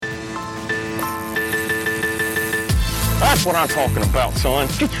That's what I'm talking about, son.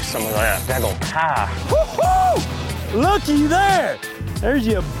 Get you some of that daggone pie. Woo-hoo! Looky there. There's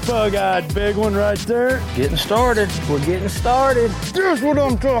your bug-eyed big one right there. Getting started. We're getting started. Here's what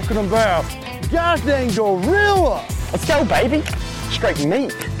I'm talking about. Gosh dang gorilla. Let's go, baby. Straight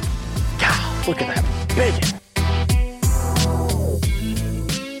meat. God, look at that big one.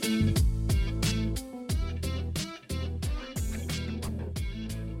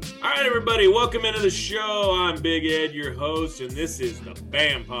 All right, everybody, welcome into the show. I'm Big Ed, your host, and this is the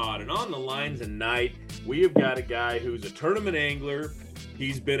BAM Pod. And on the line tonight, we have got a guy who's a tournament angler.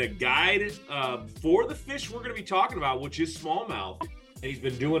 He's been a guide for the fish we're going to be talking about, which is smallmouth. And he's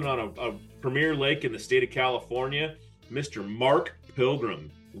been doing it on a premier lake in the state of California, Mr. Mark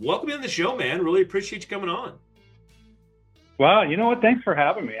Pilgrim. Welcome into the show, man. Really appreciate you coming on. Well, you know what? Thanks for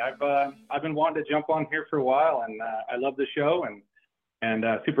having me. I've been wanting to jump on here for a while, and I love the show, and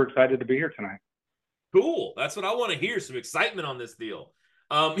super excited to be here tonight. Cool. That's what I want to hear. Some excitement on this deal.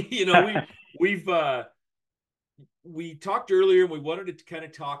 You know, we talked earlier, and we wanted to kind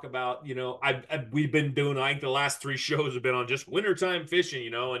of talk about, you know, we've been doing, I think the last 3 shows have been on just wintertime fishing, you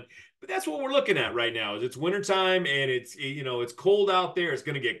know, but that's what we're looking at right now is it's wintertime and it's, you know, it's cold out there. It's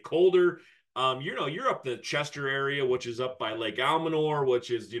going to get colder. You know, you're up the Chester area, which is up by Lake Almanor, which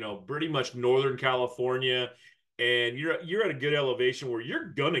is, you know, pretty much Northern California. And you're at a good elevation where you're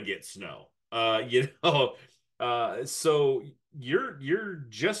going to get snow, you know, so you're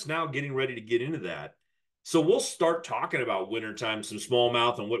just now getting ready to get into that. So we'll start talking about wintertime, some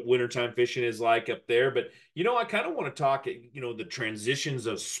smallmouth and what wintertime fishing is like up there. But, you know, I kind of want to talk, you know, the transitions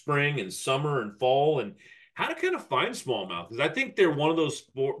of spring and summer and fall and how to kind of find smallmouth. Because I think they're one of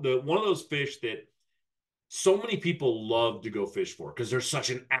those fish that so many people love to go fish for because they're such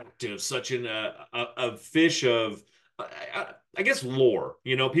an active, such a fish of, I guess, lore.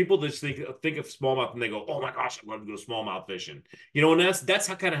 You know, people just think of smallmouth and they go, oh my gosh, I'm going to go smallmouth fishing. You know, and that's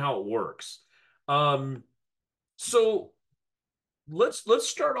how it works. So let's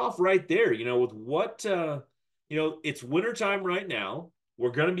start off right there, you know, with what, you know, it's wintertime right now.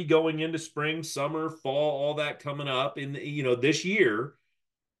 We're going to be going into spring, summer, fall, all that coming up in, you know, this year.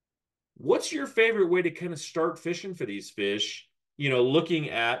 What's your favorite way to kind of start fishing for these fish? You know,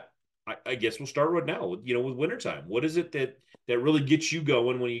 looking at, I guess we'll start right now, you know, with wintertime. What is it that really gets you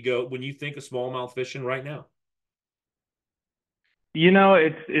going when you think of smallmouth fishing right now? You know,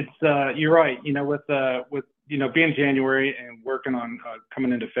 it's you're right. You know, with you know, being January and working on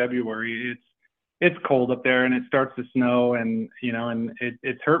coming into February, it's cold up there and it starts to snow, and you know, and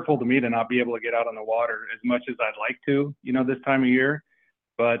it's hurtful to me to not be able to get out on the water as much as I'd like to, you know, this time of year.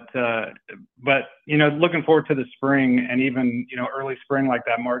 But you know, looking forward to the spring and even, you know, early spring like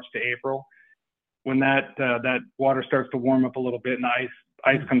that March to April, when that water starts to warm up a little bit and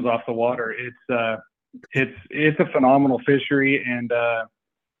ice comes off the water. It's a phenomenal fishery, and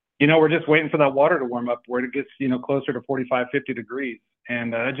you know, we're just waiting for that water to warm up where it gets, you know, closer to 45, 50 degrees.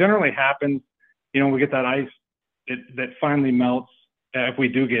 And it generally happens, you know, we get that ice that finally melts if we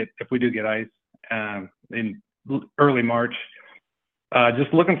do get ice in early March.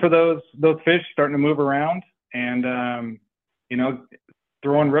 Just looking for those fish starting to move around and, you know,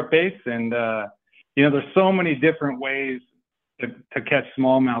 throwing rip baits. And, you know, there's so many different ways to catch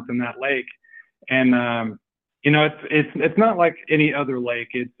smallmouth in that lake. And, you know, it's not like any other lake.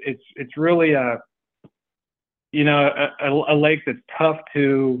 It's really a lake that's tough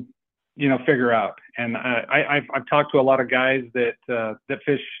to, you know, figure out. And I've talked to a lot of guys that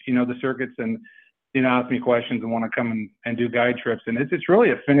fish, you know, the circuits and, you know, ask me questions and want to come and do guide trips. And it's really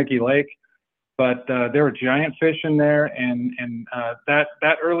a finicky lake, but there are giant fish in there. And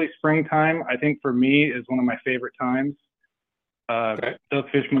that early springtime, I think for me, is one of my favorite times. Okay. Those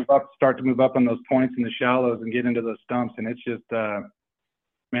fish start to move up on those points in the shallows and get into those stumps, and it's just,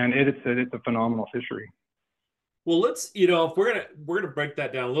 man, it's a phenomenal fishery. Well, let's, you know, if we're gonna break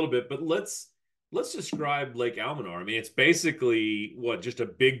that down a little bit, but let's describe Lake Almanor. I mean, it's basically just a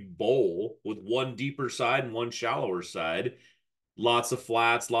big bowl with one deeper side and one shallower side. Lots of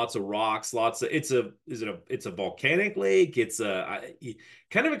flats, lots of rocks, it's a volcanic lake.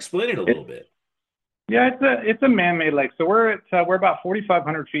 Kind of explain it a little bit. Yeah, it's a man-made lake. So we're about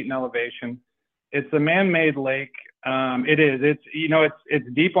 4,500 feet in elevation. It's a man-made lake. It's you know, it's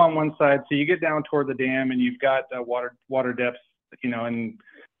deep on one side. So you get down toward the dam and you've got water depths, you know, in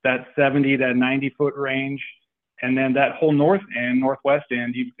that 70 to 90 foot range. And then that whole northwest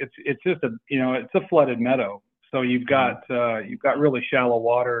end, it's just it's a flooded meadow. So you've got really shallow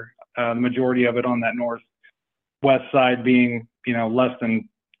water. The majority of it on that northwest side being, you know, less than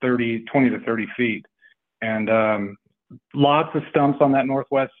 20 to 30 feet. And lots of stumps on that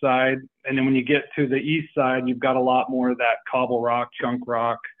northwest side. And then when you get to the east side, you've got a lot more of that cobble rock, chunk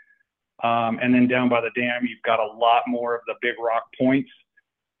rock. And then down by the dam, you've got a lot more of the big rock points,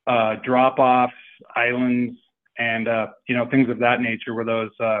 drop-offs, islands, and things of that nature where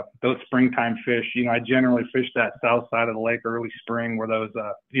those springtime fish. I generally fish that south side of the lake early spring where those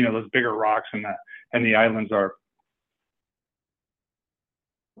bigger rocks and the islands are.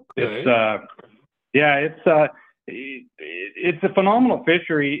 Okay. It's a phenomenal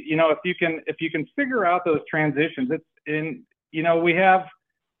fishery. If you can figure out those transitions,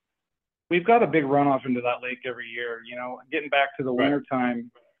 we've got a big runoff into that lake every year. Getting back to the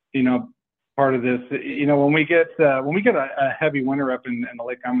wintertime, part of this, when we get a heavy winter up in the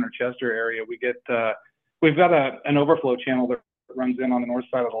Lake Almanor Chester area, we've got an overflow channel that runs in on the north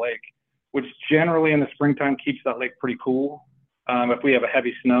side of the lake, which generally in the springtime keeps that lake pretty cool. If we have a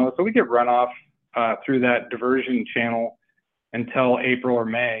heavy snow, so we get runoff through that diversion channel until April or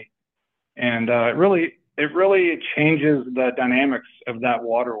May, and it really changes the dynamics of that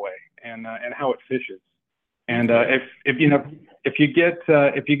waterway and how it fishes. And if you have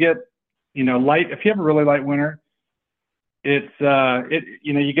a really light winter,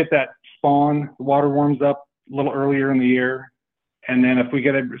 you get that spawn. The water warms up a little earlier in the year, and then if we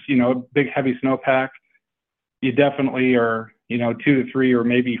get a big heavy snowpack, you definitely are 2 to 3 or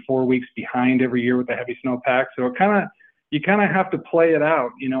maybe 4 weeks behind every year with the heavy snowpack. So you kind of have to play it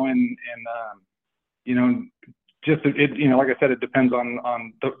out, like I said, it depends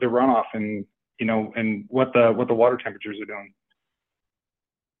on the runoff and what the water temperatures are doing.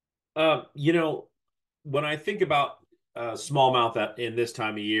 When I think about smallmouth in this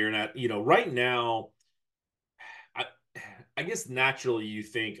time of year, and right now, I guess naturally you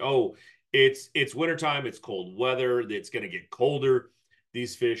think, oh, it's wintertime, it's cold weather, it's going to get colder.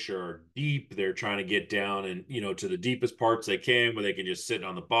 These fish are deep. They're trying to get down and to the deepest parts they can where they can just sit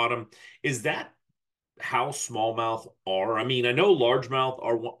on the bottom. Is that how smallmouth are? I mean, I know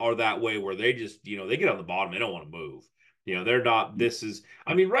largemouth are that way where they just, they get on the bottom, they don't want to move. They're not,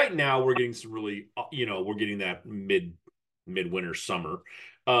 right now we're getting some really, we're getting that midwinter summer.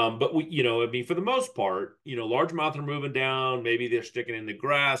 But for the most part, largemouth are moving down, maybe they're sticking in the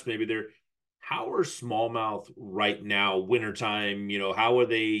grass, how are smallmouth right now, wintertime, how are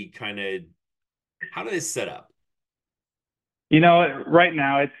they how do they set up? Right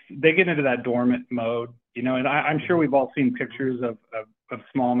now they get into that dormant mode, and I'm sure we've all seen pictures of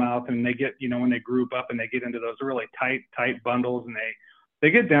smallmouth, and they get, when they group up and they get into those really tight bundles, and they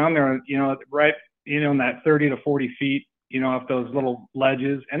get down there, right, in that 30 to 40 feet, off those little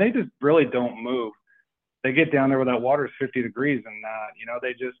ledges, and they just really don't move. They get down there where that water is 50 degrees, and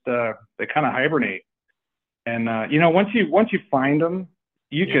they kind of hibernate. And once you find them,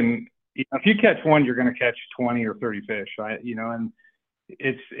 you can, if you catch one, you're going to catch 20 or 30 fish, right? And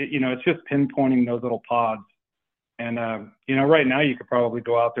it's just pinpointing those little pods. And right now you could probably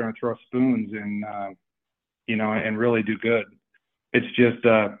go out there and throw spoons and and really do good. It's just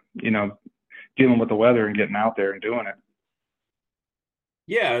dealing with the weather and getting out there and doing it.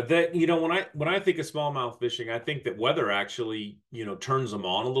 Yeah, that when I think of smallmouth fishing, I think that weather actually, turns them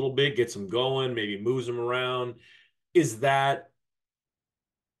on a little bit, gets them going, maybe moves them around. Is that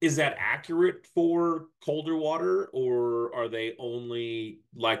accurate for colder water, or are they only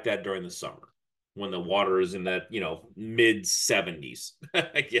like that during the summer when the water is in that, mid 70s,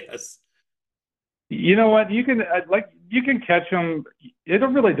 I guess? You know what? You can catch them. It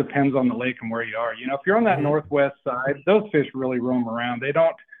really depends on the lake and where you are. If you're on that northwest side, those fish really roam around. They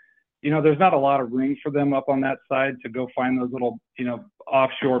don't, there's not a lot of room for them up on that side to go find those little,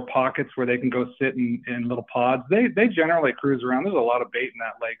 offshore pockets where they can go sit in little pods. They generally cruise around. There's a lot of bait in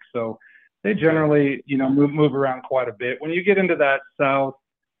that lake, so they generally, move around quite a bit. When you get into that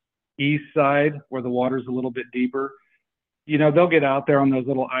southeast side where the water's a little bit deeper, they'll get out there on those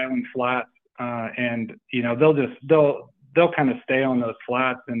little island flats. And they'll kind of stay on those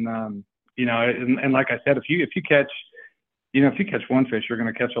flats, and and like I said, if you catch one fish, you're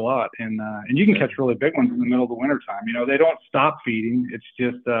going to catch a lot, and you can catch really big ones in the middle of the winter time. They don't stop feeding. It's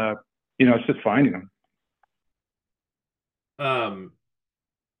just it's just finding them.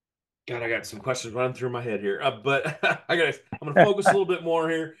 God, I got some questions running through my head here, but I'm going to focus a little bit more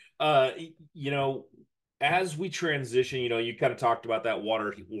here. As we transition, you kind of talked about that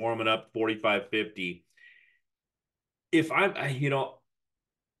water warming up 45, 50. If smallmouth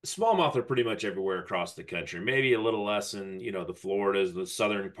are pretty much everywhere across the country, maybe a little less in, the Floridas, the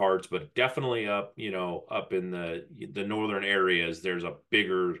southern parts, but definitely up in the northern areas, there's a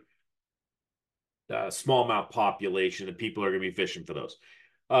bigger smallmouth population and people are going to be fishing for those.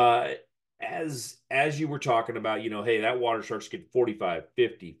 as you were talking about, hey, that water starts to get 45,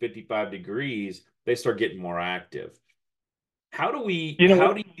 50, 55 degrees, they start getting more active. How do You know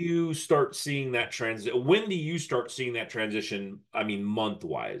how what? do you start seeing that transition? When do you start seeing that transition? I mean, month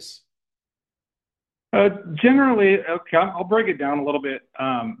wise. Generally, okay, I'll break it down a little bit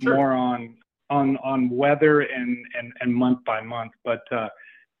Sure. more on weather and month by month. But so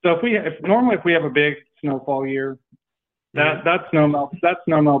if we have a big snowfall year, Hmm. that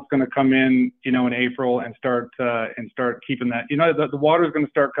snowmelt's going to come in, in April and start keeping that. The water's going to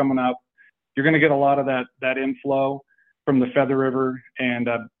start coming up. You're going to get a lot of that inflow from the Feather River and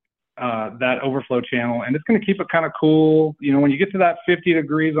that overflow channel, and it's going to keep it kind of cool. When you get to that 50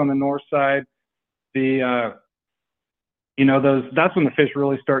 degrees on the north side, the that's when the fish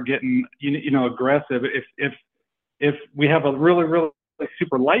really start getting aggressive. If we have a really really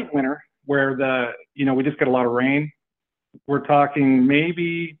super light winter where we just get a lot of rain, we're talking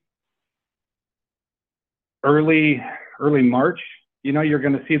maybe early March. You're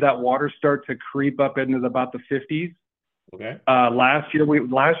going to see that water start to creep up into about the 50s. Okay. Last year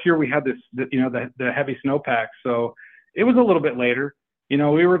we had the heavy snowpack, so it was a little bit later. We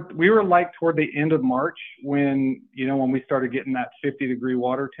were like toward the end of March when we started getting that 50-degree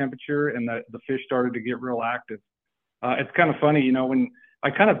water temperature and the fish started to get real active. It's kind of funny, when I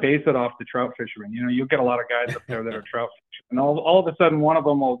kind of base it off the trout fishermen. You'll get a lot of guys up there that are trout fishermen, and all of a sudden one of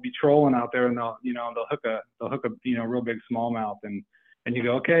them will be trolling out there and they'll hook a real big smallmouth, and you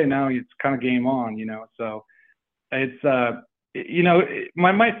go, okay, now it's kind of game on. So it's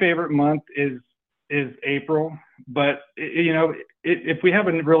my favorite month is April, but if we have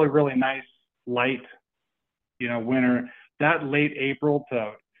a really really nice light winter, that late April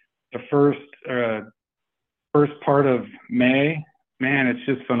to the first part of May, man, it's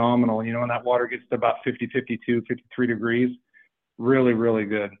just phenomenal. When that water gets to about 50, 52, 53 degrees, really really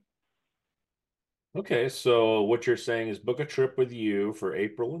good. Okay, so what you're saying is book a trip with you for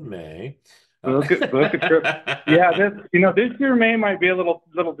April and May. Book a trip. Yeah, this year May might be a little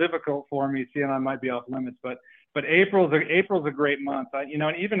difficult for me, seeing I might be off limits, but April's a great month. And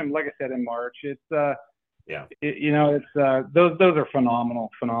even like I said in March, it's Yeah. it's those are phenomenal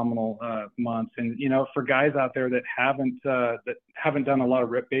months. And for guys out there that haven't done a lot of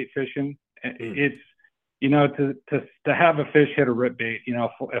rip bait fishing, Mm. it's to have a fish hit a rip bait,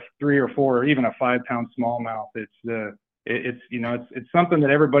 a 3 or 4 or even a 5-pound smallmouth, it's something that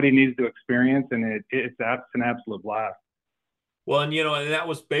everybody needs to experience, and it's an absolute blast. Well, and that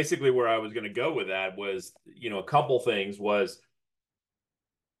was basically where I was going to go with that was, a couple things was,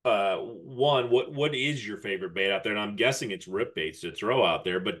 one, what is your favorite bait out there? And I'm guessing it's rip baits to throw out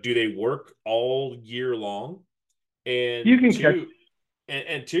there, but do they work all year long? You And can catch. two,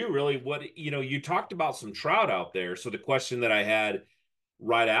 and two, really, what, you talked about some trout out there. So the question that I had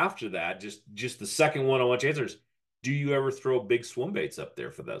right after that, just the second one I want you to answer is, do you ever throw big swim baits up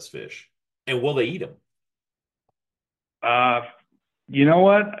there for those fish? And will they eat them? Uh, you know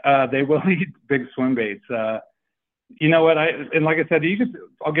what? They will eat big swim baits. You know what? And like I said,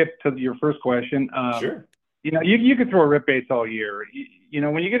 I'll get to your first question. Sure. You could throw rip baits all year.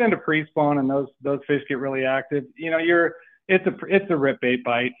 When you get into pre-spawn and those fish get really active, it's a rip bait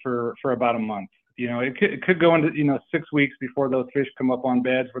bite for about a month. It could go into 6 weeks before those fish come up on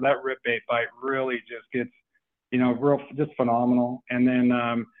beds where that rip bait bite really just gets real just phenomenal. And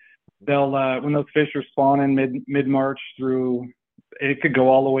then they'll when those fish are spawning mid March through, it could go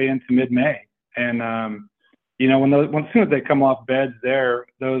all the way into mid May. And as soon as they come off beds there,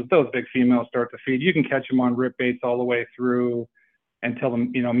 those big females start to feed. You can catch them on rip baits all the way through until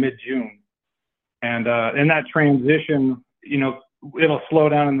mid June. And in that transition, it'll slow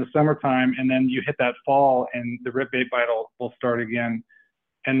down in the summertime, and then you hit that fall, and the rip bait bite will start again.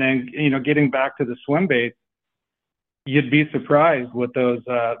 And then getting back to the swim baits, you'd be surprised what those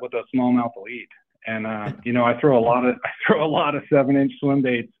smallmouth will eat. And I throw a lot of 7-inch swim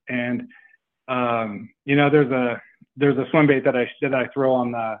baits, and there's a swim bait that I throw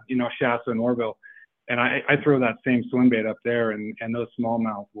on the Shasta and Orville, and I throw that same swim bait up there, and those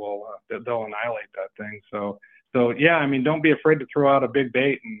smallmouth they'll annihilate that thing. So yeah, I mean, don't be afraid to throw out a big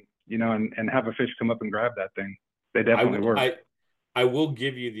bait and have a fish come up and grab that thing. They definitely work. I will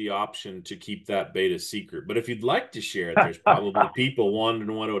give you the option to keep that bait a secret, but if you'd like to share it, there's probably people wanting to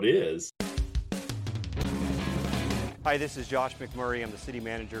know what it is. Hi, this is Josh McMurray. I'm the city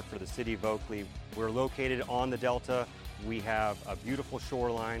manager for the city of Oakley. We're located on the Delta. We have a beautiful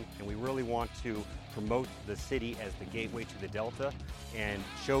shoreline, and we really want to promote the city as the gateway to the Delta and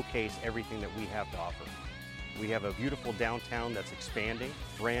showcase everything that we have to offer. We have a beautiful downtown that's expanding,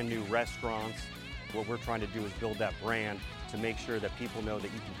 brand new restaurants, What we're trying to do is build that brand to make sure that people know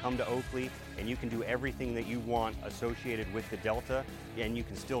that you can come to Oakley and you can do everything that you want associated with the Delta, and you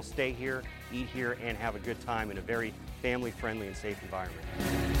can still stay here, eat here, and have a good time in a very family-friendly and safe environment.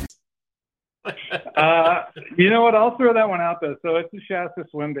 You know what? I'll throw that one out though. So it's a Shasta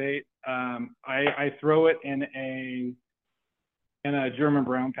swim bait. I throw it in a German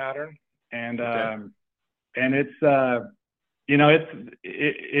brown pattern, and it's you know,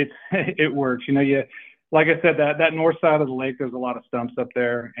 it works. You know, like I said, that north side of the lake, there's a lot of stumps up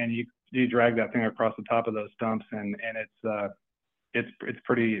there, and you drag that thing across the top of those stumps, and it's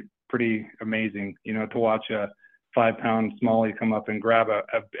pretty amazing, you know, to watch a 5-pound smallie come up and grab a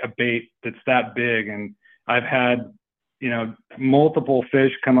bait that's that big. And I've had, you know, multiple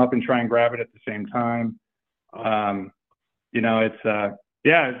fish come up and try and grab it at the same time. You know, it's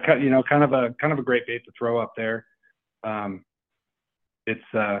you know, kind of a great bait to throw up there.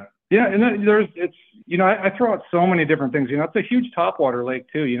 Yeah, and then it's, you know, I throw out so many different things. You know, it's a huge topwater lake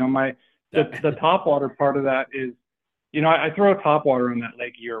too. You know, the topwater part of that is, you know, I throw topwater in that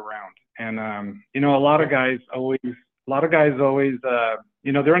lake year round. And you know, a lot of guys always, you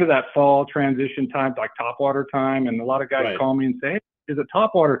know, they're into that fall transition time, like topwater time, and a lot of guys call me and say, "Hey, is it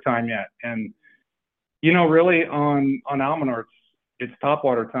topwater time yet?" And you know, really on Almanor, it's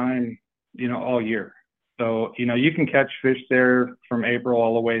topwater time, you know, all year. So, you know, you can catch fish there from April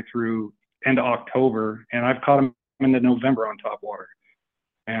all the way through end of October, and I've caught them into November on topwater.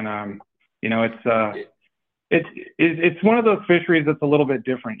 And you know, it's one of those fisheries that's a little bit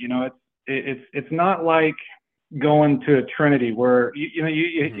different. You know, it's not like going to Trinity where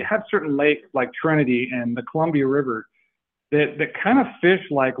you have certain lakes like Trinity and the Columbia River that kind of fish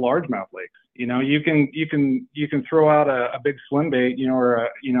like largemouth lakes. You know, you can throw out a big swim bait, you know, or a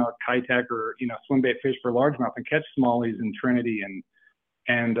Kitech or, you know, swim bait fish for largemouth and catch smallies in Trinity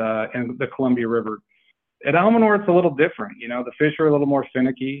and the Columbia River. At Almanor, it's a little different. You know, the fish are a little more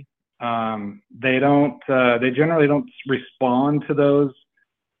finicky. They generally don't respond to those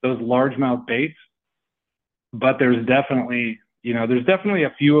largemouth baits, but there's definitely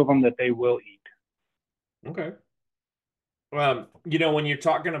a few of them that they will eat. Okay. You know, when you're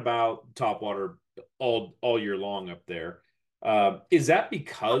talking about topwater all year long up there, is that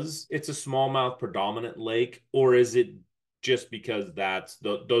because it's a smallmouth predominant lake, or is it just because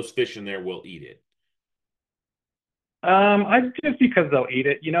those fish in there will eat it? Just because they'll eat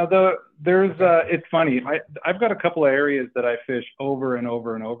it. You know, it's funny. I've got a couple of areas that I fish over and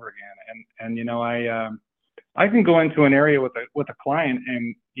over and over again, and you know, I can go into an area with a client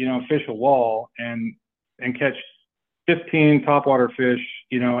and, you know, fish a wall and catch 15 topwater fish,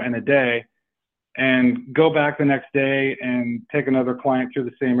 you know, in a day, and go back the next day and take another client through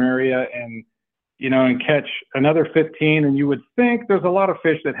the same area and, you know, and catch another 15. And you would think there's a lot of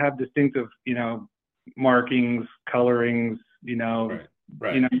fish that have distinctive, you know, markings, colorings, you know,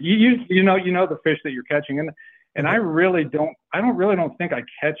 right. You know, you know the fish that you're catching. And I really don't think I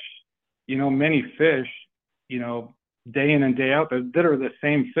catch, you know, many fish, you know, day in and day out that are the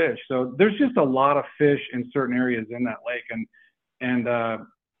same fish. So there's just a lot of fish in certain areas in that lake. And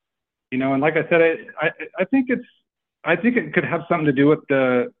you know, and like I said, I think it could have something to do with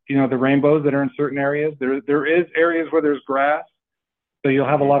the, you know, the rainbows that are in certain areas. There is areas where there's grass, so you'll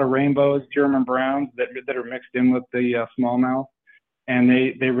have a lot of rainbows, German browns that are mixed in with the smallmouth, and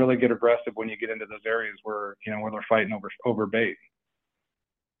they really get aggressive when you get into those areas where, you know, where they're fighting over bait.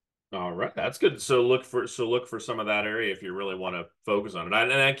 All right, that's good. So look for some of that area if you really want to focus on it.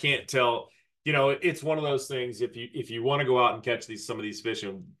 And I can't tell, you know, it's one of those things. If you want to go out and catch some of these fish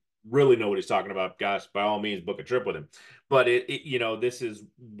and really know what he's talking about, gosh, by all means, book a trip with him. But you know, this is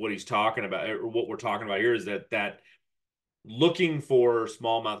what he's talking about, or what we're talking about here is that looking for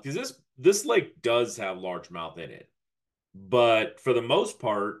smallmouth, because this lake does have largemouth in it, but for the most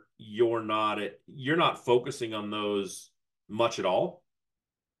part, you're not focusing on those much at all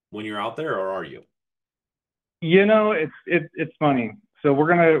when you're out there, or are you? You know, it's funny. So we're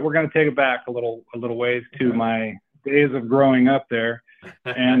gonna take it back a little ways to my days of growing up there,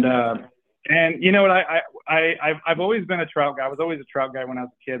 and you know what, I've always been a trout guy. I was always a trout guy when I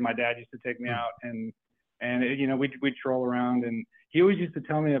was a kid. My dad used to take me out, and you know, we'd troll around, and he always used to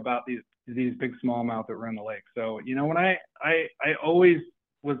tell me about these big smallmouth that were in the lake. So, you know, when I always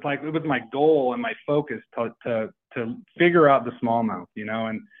was like, it was my goal and my focus to figure out the smallmouth, you know,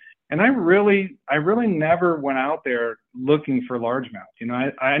 and I really never went out there looking for largemouth. You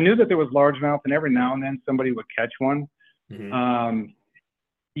know, I knew that there was largemouth, and every now and then somebody would catch one. Mm-hmm.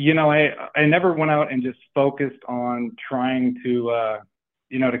 You know, I never went out and just focused on trying to,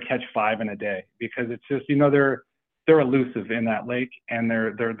 you know, to catch 5 in a day, because it's just, you know, they're elusive in that lake, and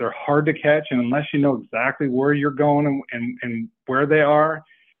they're hard to catch. And unless you know exactly where you're going and where they are,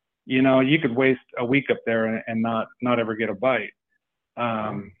 you know, you could waste a week up there and not ever get a bite.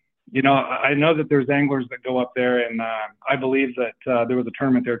 You know, I know that there's anglers that go up there, and I believe that there was a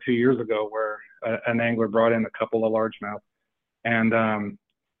tournament there 2 years ago where an angler brought in a couple of largemouth, and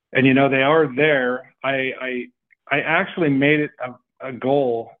you know, they are there. I actually made it a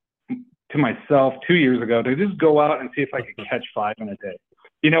goal to myself 2 years ago to just go out and see if I could catch 5 in a day.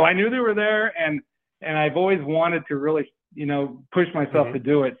 You know, I knew they were there, and I've always wanted to really, you know, push myself to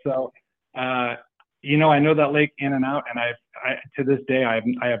do it. So, you know, I know that lake in and out, and I to this day I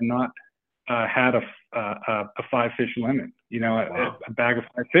have not had a 5 fish limit. You know, a bag of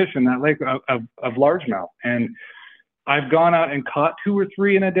 5 fish in that lake of largemouth, and I've gone out and caught 2 or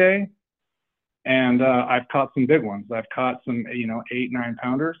 3 in a day, and I've caught some big ones. I've caught some, you know, 8-9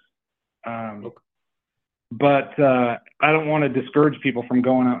 pounders. But I don't want to discourage people from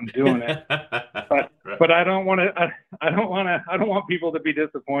going out and doing it. But I don't want people to be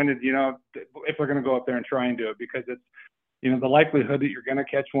disappointed, you know, if they're going to go up there and try and do it, because it's, you know, the likelihood that you're going to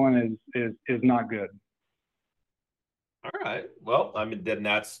catch one is not good. All right. Well, I mean, then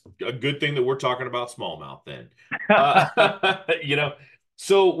that's a good thing that we're talking about smallmouth then. You know,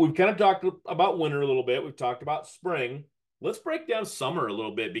 so we've kind of talked about winter a little bit. We've talked about spring. Let's break down summer a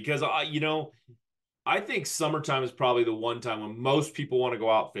little bit, because you know, I think summertime is probably the one time when most people want to go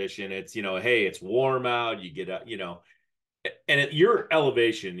out fishing. It's, you know, hey, it's warm out, you get out, you know, and at your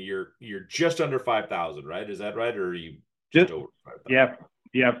elevation, you're just under 5,000, right? Is that right? Or are you just over 5,000?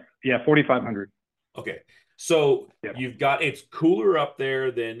 Yeah, 4,500. Okay. So you've got, it's cooler up there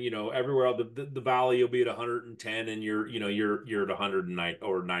than, you know, everywhere else. The valley, you'll be at 110, and you're at 109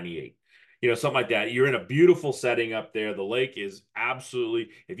 or 98. You know, something like that. You're in a beautiful setting up there. The lake is absolutely,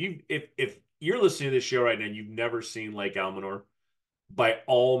 if you're listening to this show right now and you've never seen Lake Almanor, by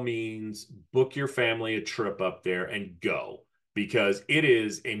all means, book your family a trip up there and go, because it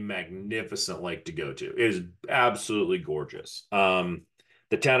is a magnificent lake to go to. It is absolutely gorgeous.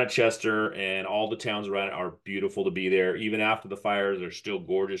 The town of Chester and all the towns around it are beautiful to be there. Even after the fires, they're still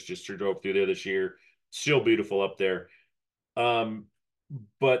gorgeous. Just drove through there this year. Still beautiful up there.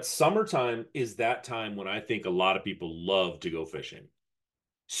 But summertime is that time when I think a lot of people love to go fishing.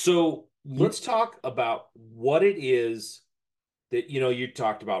 So let's talk about what it is that, you know, you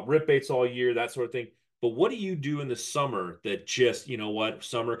talked about rip baits all year, that sort of thing. But what do you do in the summer that just, you know what,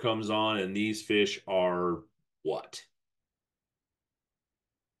 summer comes on and these fish are what?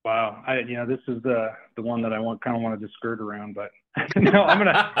 Wow, you know, this is the one that I kind of wanted to skirt around, but no,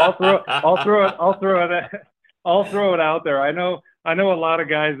 I'll throw it out there. I know a lot of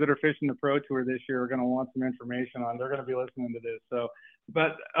guys that are fishing the Pro Tour this year are going to want some information on. They're going to be listening to this. So,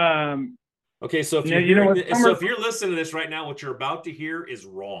 but okay, so if if you're listening to this right now, what you're about to hear is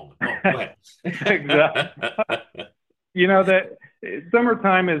wrong. Oh, go ahead. Exactly. You know, that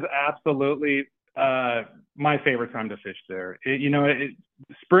summertime is absolutely my favorite time to fish there.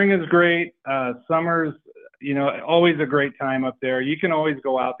 Spring is great. Summer's, you know, always a great time up there. You can always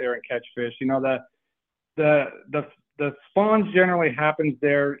go out there and catch fish. You know, the spawns generally happens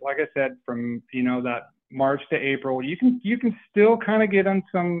there, like I said, from, you know, that March to April. You can still kind of get on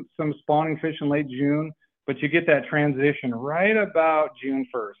some spawning fish in late June, but you get that transition right about June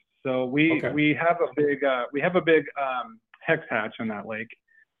 1st. So we have a big hex hatch on that lake,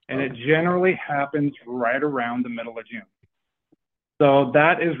 and it generally happens right around the middle of June. So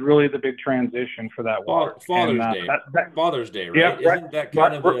that is really the big transition for that water. Father's Day, right? Yeah, isn't that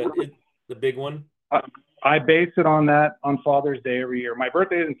kind of the big one? I base it on Father's Day every year. My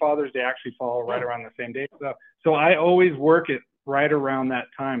birthday and Father's Day actually fall right around the same day. So I always work it right around that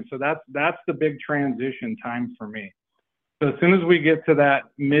time. So that's the big transition time for me. So as soon as we get to that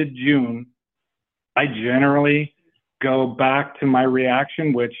mid-June, I generally go back to my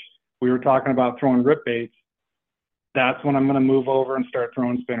reaction, which we were talking about throwing rip baits. That's when I'm going to move over and start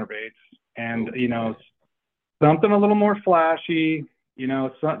throwing spinner baits, and you know, something a little more flashy. You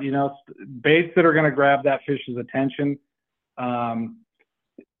know, baits that are going to grab that fish's attention. That's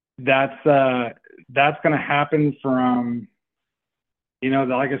going to happen from, you know,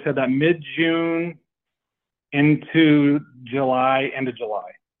 like I said, that mid-June into July, end of July,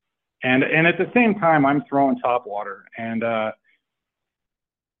 and at the same time, I'm throwing top water, and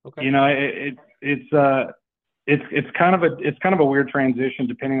you know, it's kind of a weird transition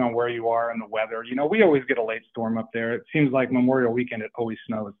depending on where you are and the weather. You know, we always get a late storm up there. It seems like Memorial Weekend, it always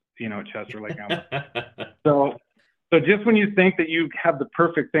snows, you know, at Chester Lake Almanor. So just when you think that you have the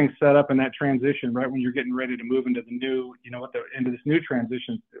perfect thing set up in that transition, right when you're getting ready to move into the new, you know, into this new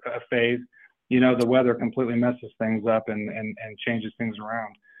transition phase, the weather completely messes things up and changes things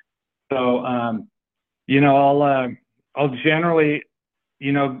around. So, I'll generally,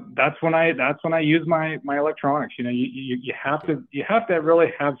 that's when I use my electronics. You have to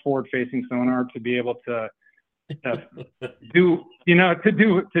really have forward facing sonar to be able to to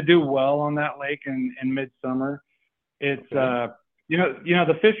do well on that lake in midsummer. It's the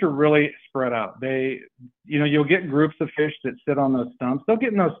fish are really spread out. You'll get groups of fish that sit on those stumps. They'll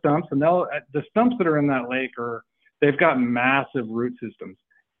get in those stumps, and the stumps that are in that lake they've got massive root systems.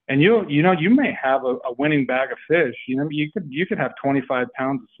 And you may have a winning bag of fish. You could have 25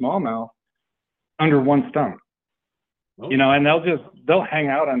 pounds of smallmouth under one stump. Oh. And they'll hang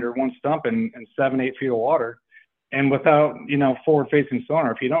out under one stump in 7-8 feet of water, and without forward facing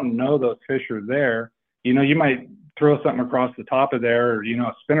sonar, if you don't know those fish are there, you might throw something across the top of there, or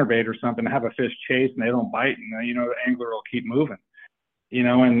a spinnerbait or something, and have a fish chase and they don't bite, and the angler will keep moving.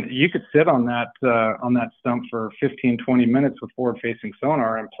 And you could sit on that stump for 15-20 minutes with forward facing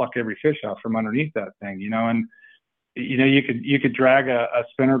sonar and pluck every fish out from underneath that thing. And you could drag a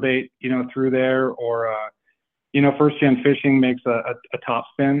spinnerbait through there, or first gen fishing makes a top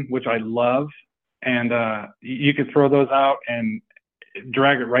spin, which I love, and you could throw those out and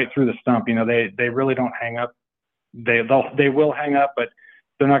drag it right through the stump. They really don't hang up. They will hang up, but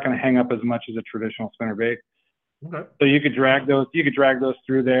they're not going to hang up as much as a traditional spinnerbait. Okay. So you could drag those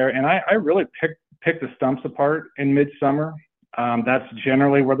through there, and I really pick the stumps apart in midsummer. That's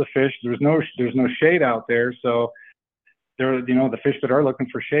generally where the fish. There's no shade out there, so the fish that are looking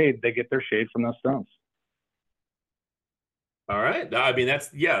for shade, they get their shade from those stumps. All right. I mean,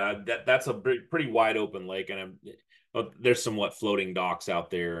 that's a pretty wide open lake, and there's somewhat floating docks out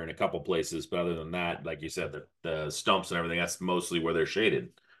there in a couple places, but other than that, like you said, the stumps and everything, that's mostly where they're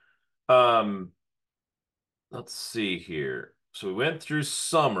shaded. Let's see here. So we went through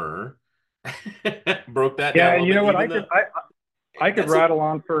summer, broke that down. Yeah, and you know what? I could rattle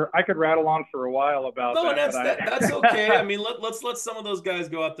on for a while about that. No, that's okay. I mean, let's let some of those guys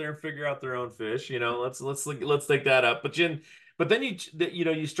go out there and figure out their own fish. Let's take that up. But then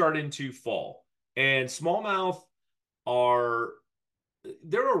you start into fall, and smallmouth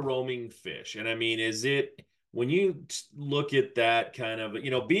they're a roaming fish. And I mean, is it, when you look at that kind of,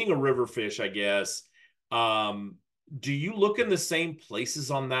 being a river fish, I guess, do you look in the same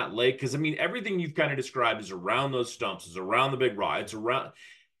places on that lake? Because I mean, everything you've kind of described is around those stumps, is around the big rod, it's around.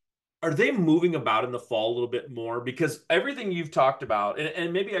 Are they moving about in the fall a little bit more? Because everything you've talked about,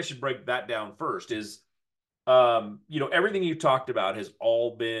 and maybe I should break that down first, is everything you've talked about has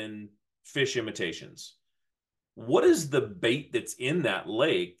all been fish imitations. What is the bait that's in that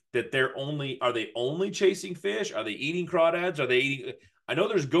lake that are they only chasing fish? Are they eating crawdads? Are they eating, I know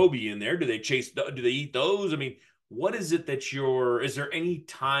there's goby in there. Do they eat those? I mean, what is it that is there any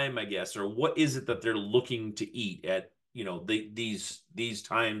time, I guess, or what is it that they're looking to eat at, these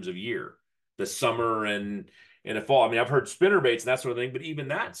times of year, the summer and the fall? I mean, I've heard spinnerbaits and that sort of thing, but even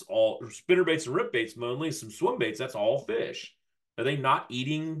that's all spinnerbaits and rip baits, mainly some swim baits. That's all fish. Are they not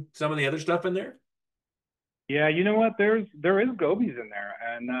eating some of the other stuff in there? Yeah, you know what? There is gobies in there,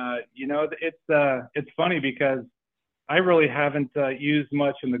 and it's funny because I really haven't used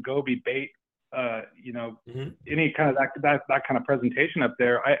much in the goby bait, any kind of that kind of presentation up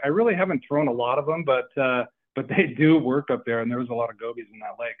there. I really haven't thrown a lot of them, but they do work up there, and there was a lot of gobies in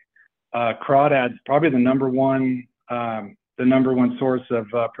that lake. Crawdads, probably the number one source of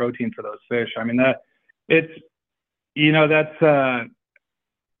protein for those fish. I mean,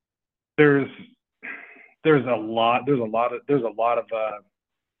 there's a lot of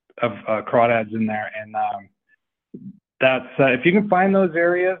crawdads in there, and that's if you can find those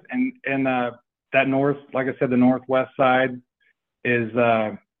areas, and that north, like I said, the northwest side is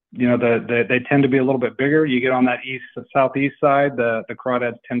they tend to be a little bit bigger. You get on that southeast side, the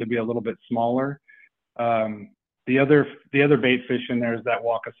crawdads tend to be a little bit smaller. The other bait fish in there is that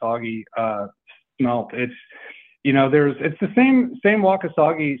Wakasagi smelt. It's the same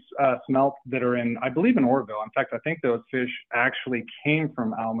Wakasagi smelt that are in, I believe, in Oroville. In fact, I think those fish actually came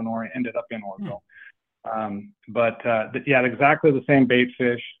from Almanor and ended up in Oroville. Yeah, exactly the same bait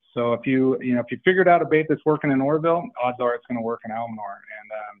fish. So if you figured out a bait that's working in Oroville, odds are it's going to work in Almanor.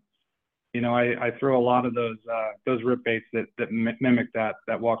 And I throw a lot of those rip baits that mimic that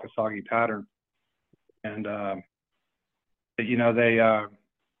Wakasagi pattern. And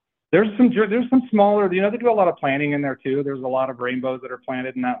there's some smaller, they do a lot of planting in there too. There's a lot of rainbows that are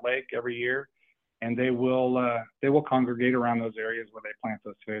planted in that lake every year, and they will congregate around those areas where they plant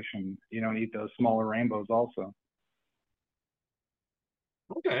those fish, and and eat those smaller rainbows also.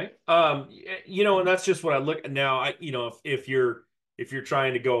 Okay. And that's just what I look at now. If if you're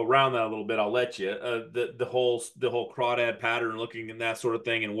trying to go around that a little bit, I'll let you. The whole crawdad pattern looking and that sort of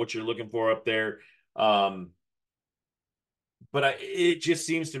thing and what you're looking for up there. But it just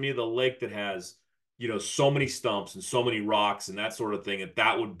seems to me the lake that has, so many stumps and so many rocks and that sort of thing,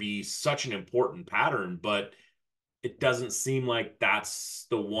 that would be such an important pattern, but it doesn't seem like that's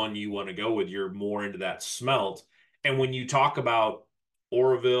the one you want to go with. You're more into that smelt. And when you talk about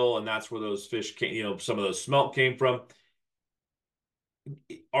Oroville and that's where those fish came, some of those smelt came from,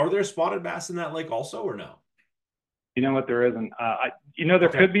 are there spotted bass in that lake also or no? You know what? There isn't. There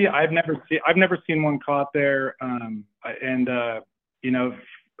could be. I've never seen one caught there.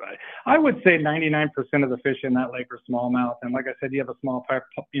 I would say 99% of the fish in that lake are smallmouth. And like I said, you have a small,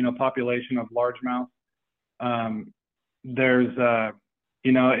 population of largemouth.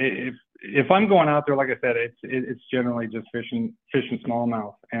 If I'm going out there, like I said, it's generally just fishing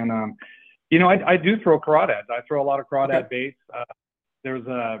smallmouth. And I do throw crawdads. I throw a lot of crawdad baits. There's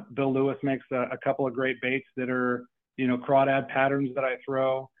Bill Lewis makes a couple of great baits that are crawdad patterns that I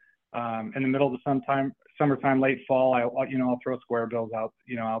throw. In the middle of the summertime, late fall, I'll throw square bills out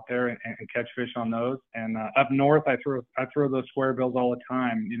there and catch fish on those. And up north, I throw those square bills all the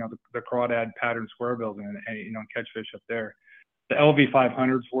time. The crawdad pattern square bills and catch fish up there. The LV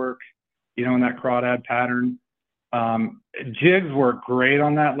 500s work, in that crawdad pattern. Jigs work great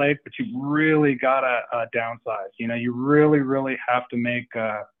on that lake, but you really gotta downsize. You really, really have to make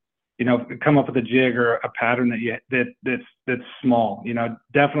come up with a jig or a pattern that's small.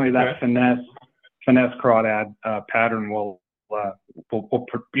 Definitely that finesse crawdad pattern will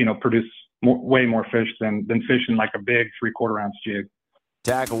produce way more fish than fishing like a big 3/4 ounce jig.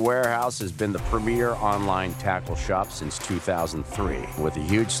 Tackle Warehouse has been the premier online tackle shop since 2003, with a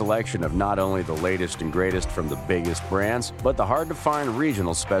huge selection of not only the latest and greatest from the biggest brands, but the hard-to-find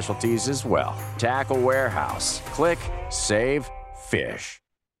regional specialties as well. Tackle Warehouse. Click, save, fish.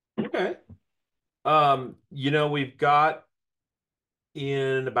 Okay. We've got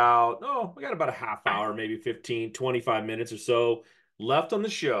we got about a half hour, maybe 15, 25 minutes or so left on the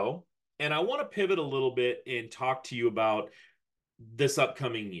show. And I want to pivot a little bit and talk to you about this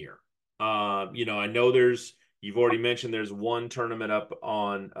upcoming year. I know you've already mentioned there's one tournament up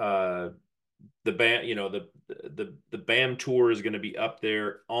on the BAM, the BAM tour is going to be up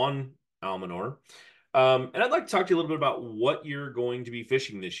there on Almanor. And I'd like to talk to you a little bit about what you're going to be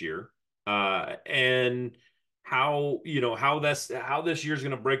fishing this year, and how this year's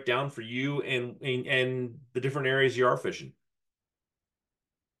going to break down for you and the different areas you are fishing.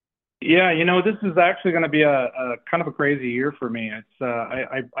 Yeah, this is actually going to be a kind of a crazy year for me. It's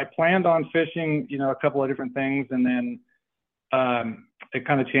I planned on fishing, a couple of different things, and then it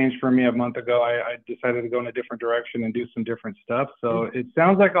kind of changed for me a month ago. I decided to go in a different direction and do some different stuff. So it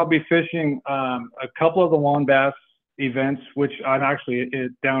sounds like I'll be fishing a couple of the WAN bass events, which I'm actually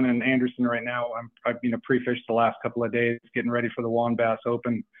down in Anderson right now. I've pre-fished the last couple of days, getting ready for the WAN Bass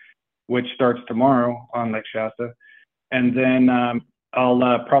Open, which starts tomorrow on Lake Shasta, and then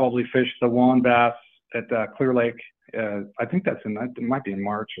I'll probably fish the WAN Bass at Clear Lake. I think it might be in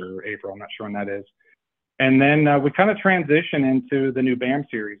March or April. I'm not sure when that is. And then we kind of transition into the new BAM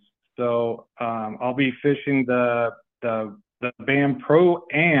series. So I'll be fishing the BAM Pro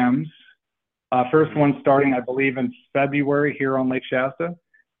Ams. First one starting, I believe, in February here on Lake Shasta.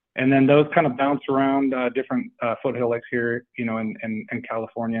 And then those kind of bounce around different foothill lakes here, in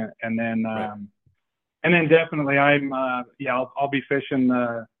California. And then definitely I'll be fishing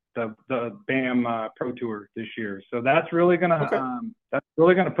the BAM Pro Tour this year. So that's really gonna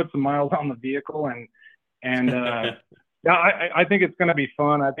put some miles on the vehicle, and I think it's gonna be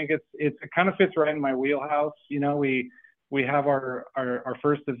fun. I think it kind of fits right in my wheelhouse. We have our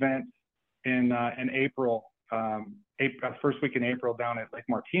first event in April, first week in April down at Lake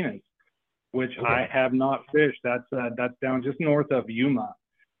Martinez, which I have not fished. That's down just north of Yuma.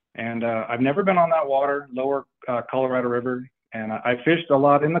 And I've never been on that water, lower Colorado River. And I fished a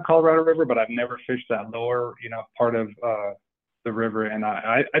lot in the Colorado River, but I've never fished that lower, part of the river. And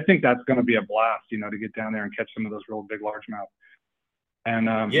I think that's going to be a blast, to get down there and catch some of those real big largemouth. And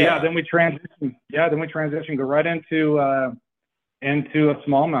then we transition, go right into a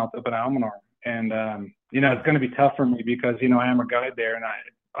smallmouth up at Almanor. And it's going to be tough for me because I am a guide there, and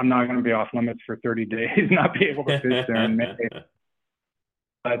I'm not going to be off limits for 30 days, not be able to fish there in May.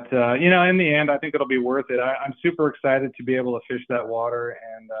 But in the end, I think it'll be worth it. I'm super excited to be able to fish that water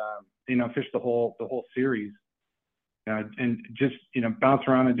and fish the whole series, and just bounce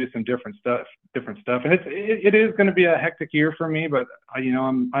around and do some different stuff. And it is going to be a hectic year for me, but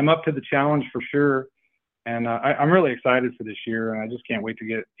I'm up to the challenge for sure, and I'm really excited for this year, and I just can't wait to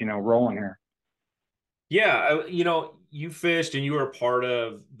get rolling here. Yeah, you fished and you were a part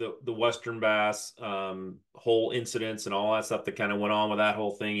of the Western bass whole incidents and all that stuff that kind of went on with that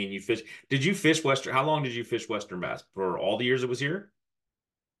whole thing. And you fished. Did you fish Western? How long did you fish Western bass? For all the years it was here?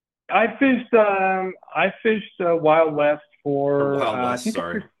 I fished Wild West Or for Wild I West, think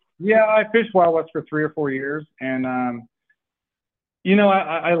sorry. yeah, I fished Wild West for 3 or 4 years, and I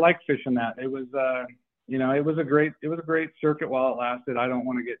liked fishing that. It was it was a great circuit while it lasted. I don't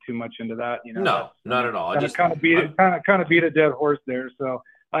want to get too much into that. No, That's not at all. kind of beat a dead horse there. So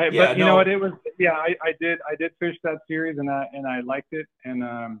Yeah, but you know no. what? It was yeah. I did fish that series, and I liked it, and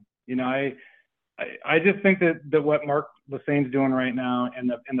I just think that what Mark Lassane's doing right now in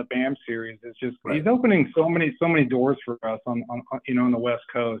the BAM series is just Right. he's opening so many doors for us on on the West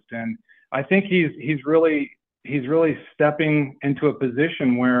Coast, and I think he's really stepping into a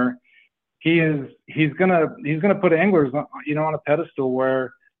position where he's gonna put anglers on a pedestal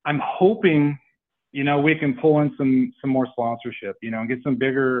where I'm hoping we can pull in some more sponsorship, and get some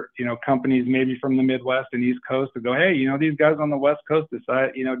bigger companies maybe from the Midwest and East Coast to go, hey, these guys on the West Coast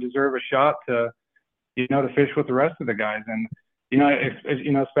deserve a shot to fish with the rest of the guys, and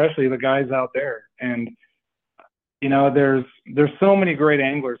especially the guys out there. And there's so many great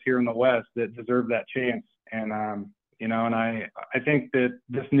anglers here in the West that deserve that chance. And and I think that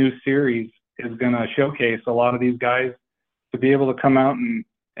this new series is going to showcase a lot of these guys to be able to come out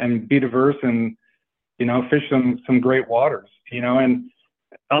and be diverse and fish some great waters. And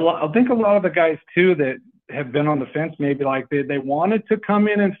I think a lot of the guys too that have been on the fence, maybe like they wanted to come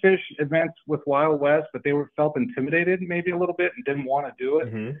in and fish events with Wild West, but they felt intimidated maybe a little bit and didn't want to do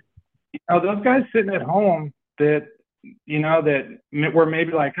it. Mm-hmm. Those guys sitting at home that were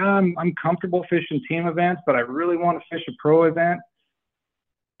maybe like, I'm comfortable fishing team events, but I really want to fish a pro event.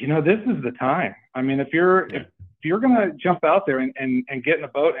 This is the time. I mean, if you're gonna jump out there and get in a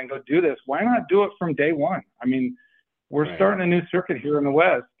boat and go do this, why not do it from day one? I mean, we're Right. starting a new circuit here in the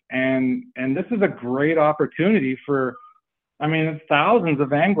West. And this is a great opportunity for, thousands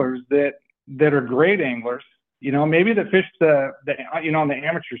of anglers that are great anglers, maybe that fish the on the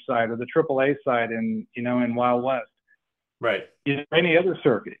amateur side or the AAA side in Wild West. Right. Any other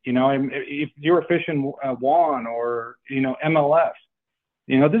circuit, if you were fishing WAN or, MLS,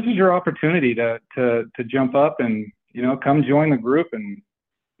 this is your opportunity to jump up and, come join the group and,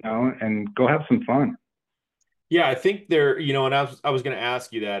 and go have some fun. Yeah, I think there, and I was going to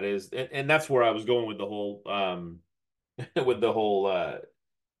ask you that and that's where I was going with the whole with the whole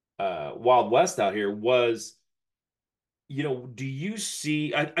Wild West out here was, do you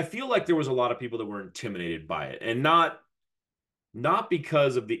see? I feel like there was a lot of people that were intimidated by it, and not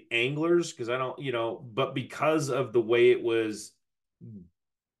because of the anglers, because I don't, but because of the way it was.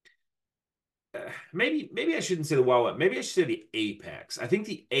 Maybe I shouldn't say the Wild West. Maybe I should say the Apex. I think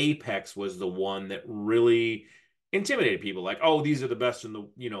the Apex was the one that really intimidated people. Like, oh, these are the best in the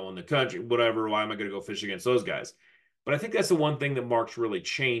in the country. Whatever. Why am I going to go fish against those guys? But I think that's the one thing that Mark's really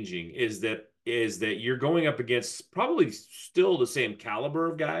changing is that you're going up against probably still the same caliber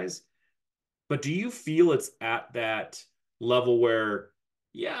of guys. But do you feel it's at that level where,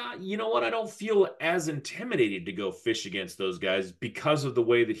 yeah, you know what? I don't feel as intimidated to go fish against those guys because of the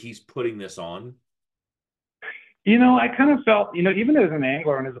way that he's putting this on? I kind of felt, even as an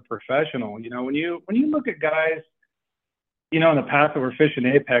angler and as a professional, when you look at guys, in the past that were fishing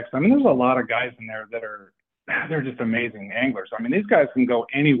Apex, there's a lot of guys in there that they're just amazing anglers. These guys can go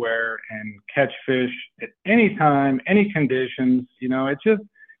anywhere and catch fish at any time, any conditions.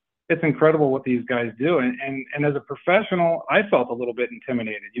 It's incredible what these guys do. And as a professional, I felt a little bit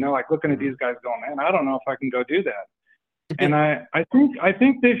intimidated, like looking at these guys going, man, I don't know if I can go do that. And I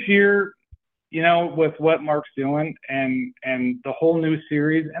think this year, with what Mark's doing and the whole new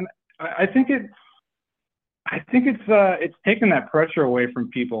series, and I think it's taken that pressure away from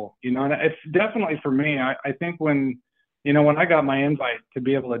people, and it's definitely for me. I think when I got my invite to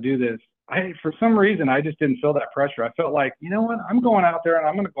be able to do this, for some reason, I just didn't feel that pressure. I felt like, what, I'm going out there and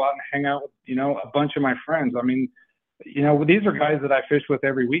I'm going to go out and hang out with, a bunch of my friends. These are guys that I fish with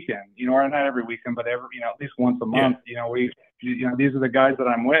every weekend, or not every weekend, but every, at least once a month. Yeah. These are the guys that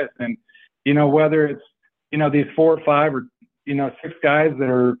I'm with. And, whether it's, these 4 or 5 or, 6 guys that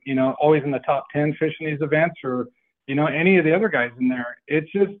are, always in the top 10 fishing these events or, any of the other guys in there,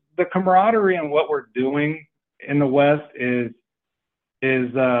 it's just the camaraderie and what we're doing in the West is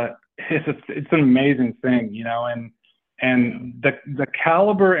it's an amazing thing, and the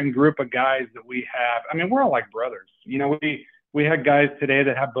caliber and group of guys that we have. We're all like brothers. We had guys today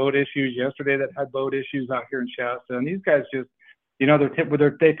that had boat issues, yesterday that had boat issues out here in Shasta, and these guys just,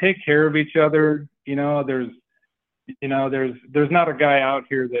 they take care of each other. There's there's not a guy out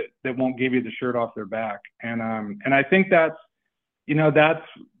here that won't give you the shirt off their back. And I think that's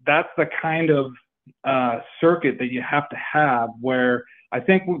the kind of circuit that you have to have, where I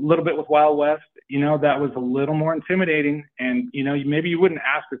think a little bit with Wild West, that was a little more intimidating. And, maybe you wouldn't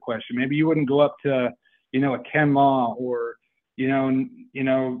ask a question. Maybe you wouldn't go up to, a Ken Ma or,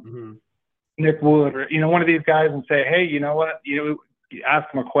 Mm-hmm. Nick Wood or, one of these guys and say, hey, you know what,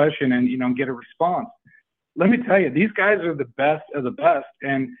 ask them a question and, get a response. Let me tell you, these guys are the best of the best.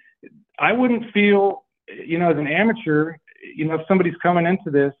 And I wouldn't feel, as an amateur, if somebody's coming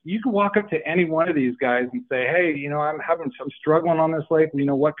into this, you can walk up to any one of these guys and say, hey, I'm struggling on this lake.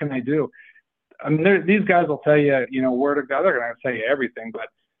 What can I do? I mean, these guys will tell you, where to go. They're going to tell you everything, but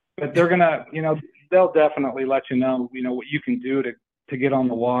they're going to, they'll definitely let you know, what you can do to get on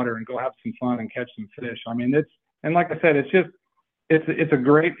the water and go have some fun and catch some fish. I mean, and like I said, it's a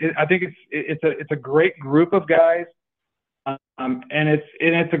great, I think it's a great group of guys. And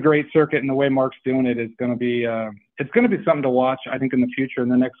it's a great circuit, and the way Mark's doing it is going to be, it's going to be something to watch. I think in the future, in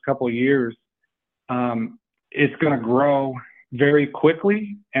the next couple of years, it's going to grow very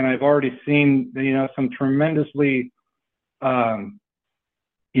quickly. And I've already seen, some tremendously, great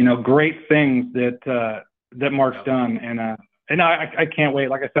things that Mark's done. And I can't wait.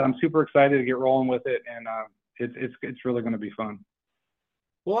 Like I said, I'm super excited to get rolling with it. And, it's really going to be fun.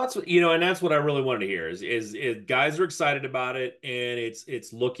 Well, that's and that's what I really wanted to hear is guys are excited about it, and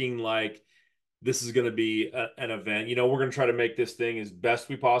it's looking like this is going to be an event. We're going to try to make this thing as best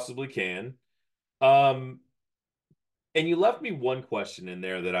we possibly can. And you left me one question in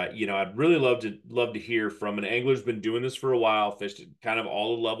there that I'd really love to hear from an angler who's been doing this for a while, fished at kind of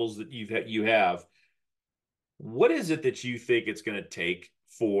all the levels that you have. What is it that you think it's going to take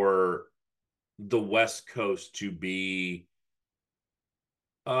for the West Coast to be,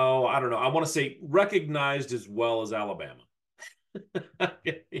 I don't know, I want to say recognized as well as Alabama? That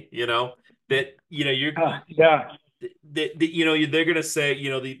you're they're going to say,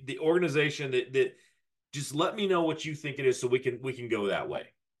 the organization that just let me know what you think it is so we can go that way.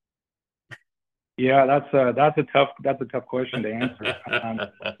 Yeah, that's a tough question to answer.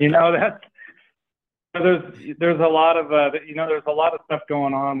 There's a lot of there's a lot of stuff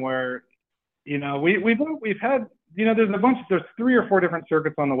going on where we've had there's 3 or 4 different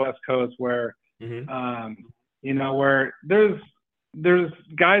circuits on the West Coast where where there's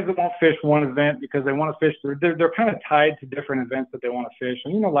guys that won't fish one event because they want to fish. They're kind of tied to different events that they want to fish.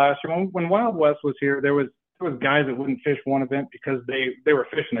 And last year when Wild West was here, there was guys that wouldn't fish one event because they were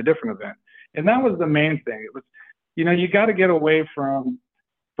fishing a different event, and that was the main thing. It was you got to get away from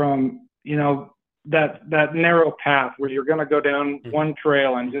that narrow path where you're going to go down one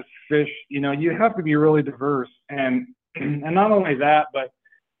trail and just fish. You have to be really diverse, and not only that, but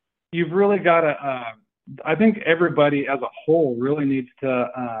you've really got to. I think everybody as a whole really needs to,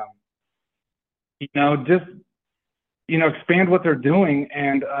 just expand what they're doing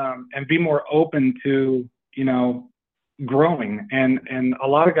and be more open to growing. And a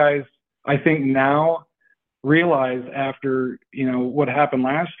lot of guys, I think now realize after what happened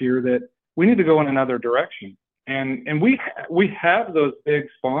last year that we need to go in another direction. And we have those big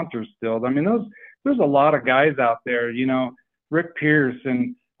sponsors still. I mean, there's a lot of guys out there, Rick Pierce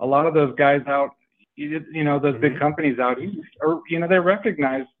and a lot of those guys out, those big companies out east, or, they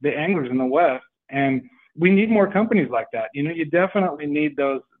recognize the anglers in the West. And we need more companies like that. You definitely need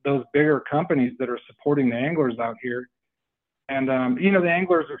those bigger companies that are supporting the anglers out here. And, the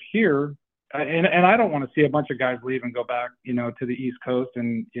anglers are here. And I don't want to see a bunch of guys leave and go back, to the East Coast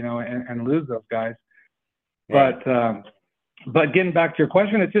and, and lose those guys. Yeah. But getting back to your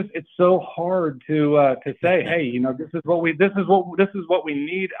question, it's so hard to say, hey, this is what we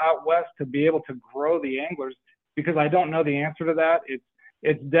need out west to be able to grow the anglers, because I don't know the answer to that.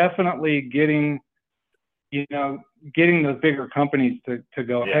 It's definitely getting those bigger companies to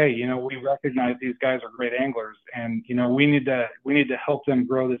go, hey, we recognize these guys are great anglers, and we need to help them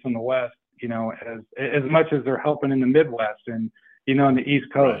grow this in the West, as much as they're helping in the Midwest and in the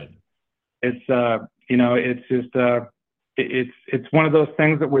East Coast. Right. It's just it's one of those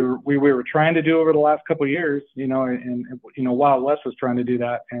things that we were trying to do over the last couple of years, and Wild West was trying to do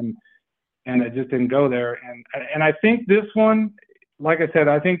that, and it just didn't go there. And I think this one, like I said,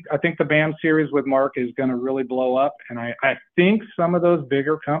 I think the BAM series with Mark is going to really blow up, and I think some of those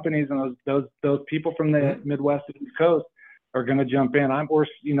bigger companies and those people from the Midwest and East Coast are going to jump in. I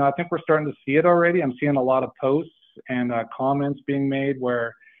think we're starting to see it already. I'm seeing a lot of posts and comments being made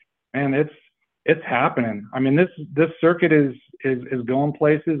where, man, it's happening. I mean, this circuit is going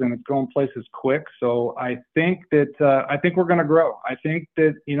places, and it's going places quick. So I think that we're going to grow. I think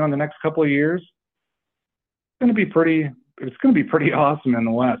that in the next couple of years, going to be pretty. It's going to be pretty awesome in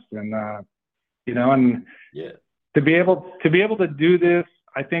the West, and and Yeah. to be able to do this,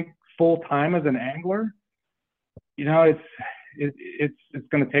 I think full time as an angler, it's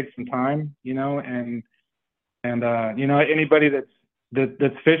going to take some time, and anybody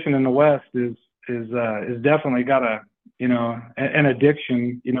that's fishing in the West is definitely got an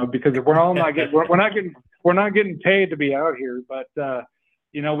addiction, because we're all not getting we're not getting paid to be out here, but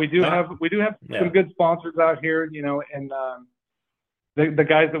we do have some good sponsors out here, and the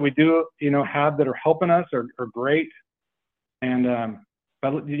guys that we do have that are helping us are great, and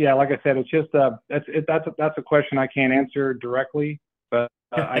but yeah, like I said, it's just that's a question I can't answer directly, but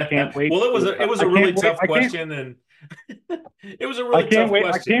I can't wait. Well, it was a really tough question, and it was a really tough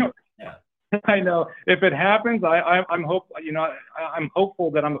question. Yeah. I know if it happens, I'm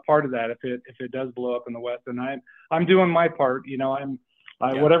hopeful that I'm a part of that if it does blow up in the West, and I'm doing my part.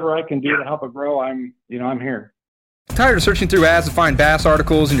 Whatever I can do to help it grow, I'm here. Tired of searching through ads to find bass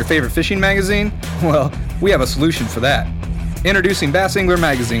articles in your favorite fishing magazine? Well, we have a solution for that. Introducing Bass Angler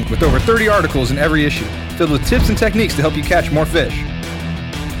Magazine with over 30 articles in every issue, filled with tips and techniques to help you catch more fish.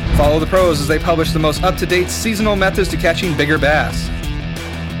 Follow the pros as they publish the most up-to-date seasonal methods to catching bigger bass.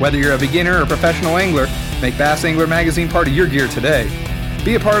 Whether you're a beginner or professional angler, make Bass Angler Magazine part of your gear today.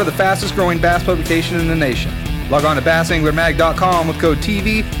 Be a part of the fastest growing bass publication in the nation. Log on to bassanglermag.com with code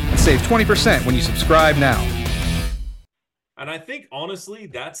TV and save 20% when you subscribe now. And I think, honestly,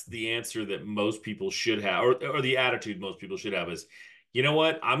 that's the answer that most people should have, or the attitude most people should have is, you know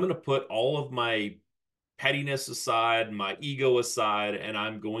what? I'm going to put all of my pettiness aside, my ego aside, and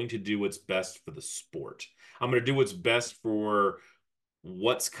I'm going to do what's best for the sport. I'm going to do what's best for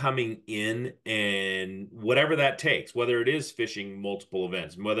what's coming in, and whatever that takes, whether it is fishing multiple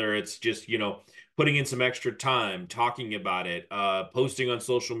events, whether it's just, putting in some extra time, talking about it, posting on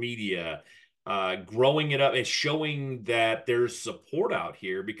social media, growing it up and showing that there's support out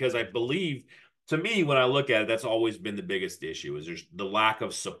here, because I believe, to me, when I look at it, that's always been the biggest issue, is there's the lack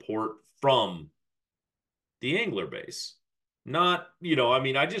of support from the angler base. Not,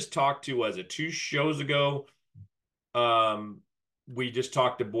 I just talked to, was it 2 shows ago? We just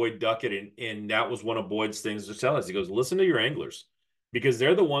talked to Boyd Duckett, and that was one of Boyd's things to tell us. He goes, listen to your anglers, because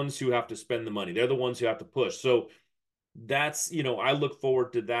they're the ones who have to spend the money. They're the ones who have to push. So that's, I look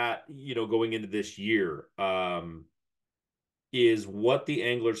forward to that, going into this year, is what the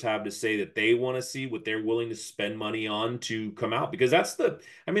anglers have to say that they want to see, what they're willing to spend money on to come out. Because that's the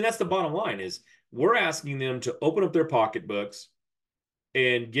bottom line, is we're asking them to open up their pocketbooks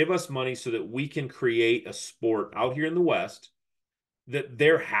and give us money so that we can create a sport out here in the West that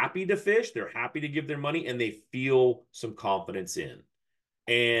they're happy to fish, they're happy to give their money, and they feel some confidence in.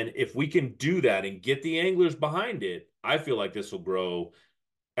 And if we can do that and get the anglers behind it, I feel like this will grow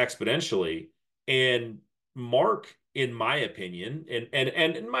exponentially. And Mark, in my opinion, and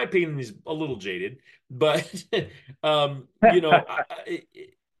in my opinion, he's a little jaded, but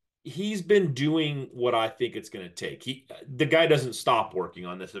he's been doing what I think it's going to take. The guy doesn't stop working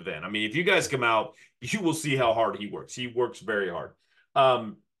on this event. I mean, if you guys come out, you will see how hard he works. He works very hard.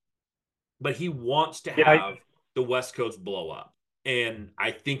 But he wants to have the West Coast blow up. And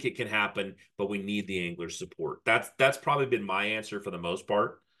I think it can happen, but we need the anglers' support. That's probably been my answer for the most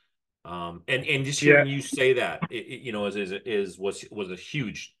part. And just hearing you say that, was a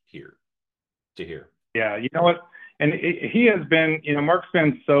huge to hear. Yeah, you know what? And he has been, Mark's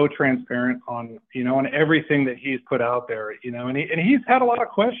been so transparent on, on everything that he's put out there, and he's had a lot of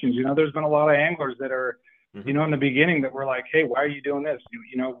questions. There's been a lot of anglers that are, in the beginning that were like, hey, why are you doing this?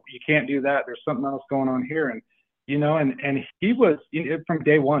 You can't do that. There's something else going on here. And, and he was, from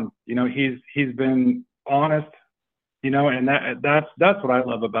day one, he's been honest, and that's what I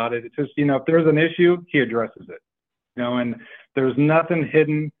love about it. It's just, if there's an issue, he addresses it, and there's nothing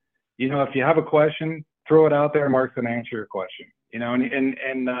hidden. If you have a question, throw it out there. Mark's going to answer your question, and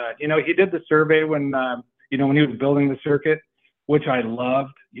he did the survey when he was building the circuit, which I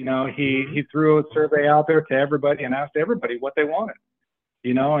loved. He threw a survey out there to everybody and asked everybody what they wanted,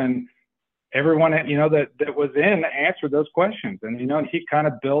 and everyone, that was in answered those questions. And, he kind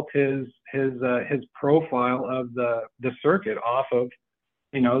of built his profile of the circuit off of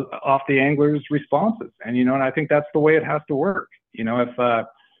the anglers' responses. And, and I think that's the way it has to work.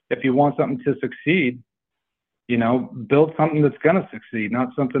 If you want something to succeed, build something that's going to succeed,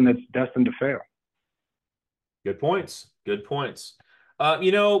 not something that's destined to fail. Good points.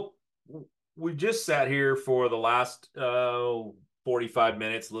 We've just sat here for the last 45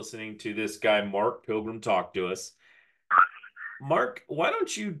 minutes listening to this guy, Mark Pilgrim, talk to us. Mark, why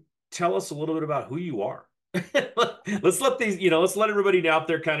don't you tell us a little bit about who you are? Let's let everybody out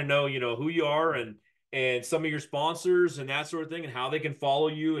there kind of know, who you are and and some of your sponsors and that sort of thing, and how they can follow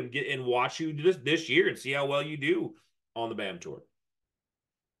you and get and watch you this year and see how well you do on the BAM tour.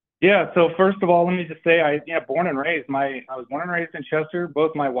 Yeah. So first of all, let me just say, born and raised. I was born and raised in Chester.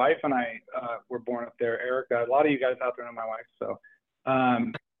 Both my wife and I were born up there. Eric, a lot of you guys out there know my wife. So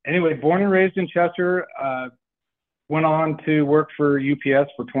anyway, born and raised in Chester. Went on to work for UPS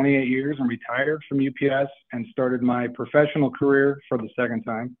for 28 years and retired from UPS and started my professional career for the second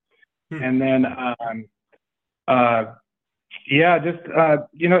time. And then, I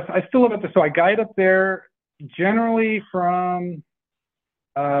still live up there. So I guide up there generally from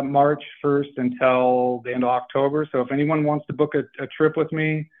March 1st until the end of October. So if anyone wants to book a trip with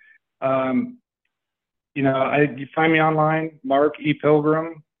me, you find me online. Mark E.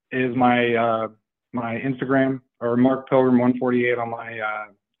 Pilgrim is my Instagram, or Mark Pilgrim 148 on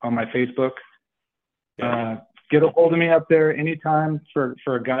my Facebook. Get a hold of me up there anytime for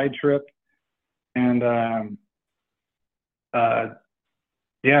a guide trip. And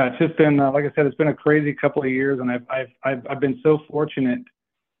it's just been like I said, it's been a crazy couple of years, and I've been so fortunate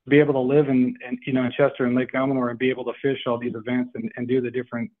to be able to live in Chester and Lake Almanor and be able to fish all these events and do the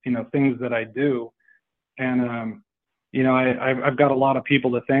different things that I do. And I've got a lot of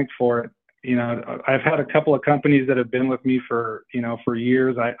people to thank for it. I've had a couple of companies that have been with me for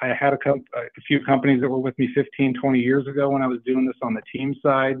years. I had a few companies that were with me 15, 20 years ago when I was doing this on the team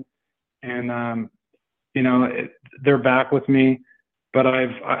side. And, they're back with me, but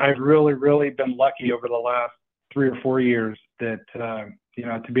I've really, really been lucky over the last 3 or 4 years that, to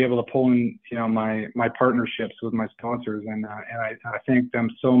be able to pull in, my partnerships with my sponsors. And I thank them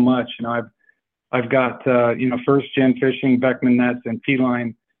so much. I've got, First Gen Fishing, Beckman Nets, and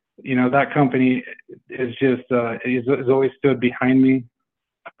P-Line. That company is just, has always stood behind me.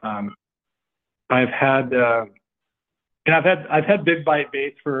 I've had Big Bite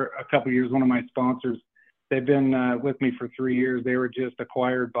Baits for a couple of years. One of my sponsors, they've been with me for 3 years. They were just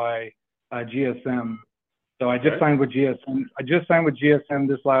acquired by GSM. So I just signed with GSM. I just signed with GSM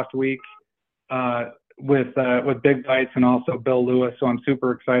this last week with Big Bites and also Bill Lewis. So I'm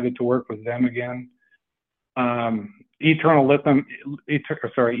super excited to work with them again. Eternal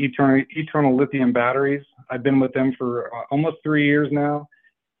Lithium Batteries. I've been with them for almost 3 years now,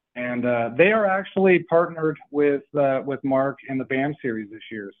 and they are actually partnered with Mark in the BAM series this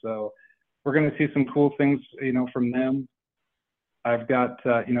year. So we're going to see some cool things, from them. I've got,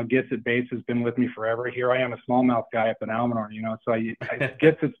 Gets It Baits has been with me forever. Here I am, a smallmouth guy up in Almanor, so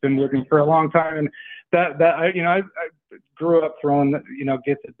Gets It's been with me for a long time, and I grew up throwing,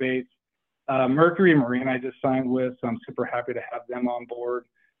 Gets It Baits. Mercury Marine I just signed with, so I'm super happy to have them on board.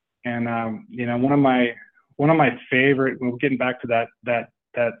 And one of my favorite, we're getting back to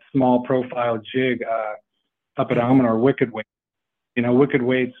that small profile jig up at Almanor, Wicked Weights. Wicked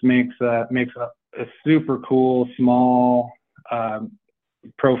Weights makes a super cool small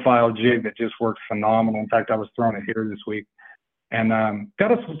profile jig that just works phenomenal. In fact, I was throwing it here this week, and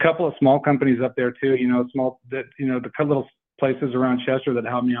got a couple of small companies up there too. The little places around Chester that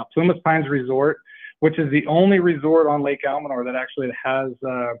help me out. Plymouth Pines Resort, which is the only resort on Lake Almanor that actually has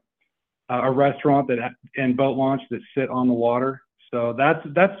a restaurant and boat launch that sit on the water. So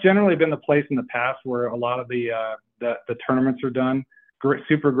that's generally been the place in the past where a lot of the tournaments are done.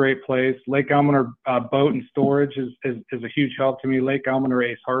 Super great place. Lake Almanor Boat and Storage is a huge help to me. Lake Almanor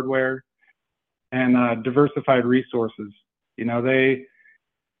Ace Hardware and Diversified Resources.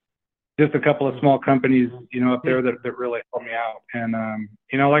 Just a couple of small companies, up there that really help me out. And,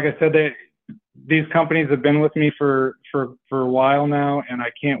 like I said, these companies have been with me for a while now, and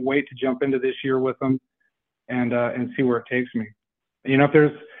I can't wait to jump into this year with them and see where it takes me.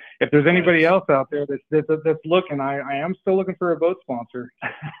 If there's anybody else out there that's looking, I am still looking for a boat sponsor.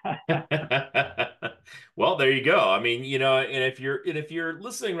 Well, there you go. I mean, and if you're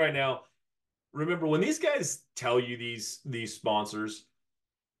listening right now, remember when these guys tell you these sponsors,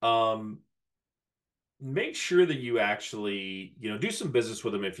 make sure that you actually, do some business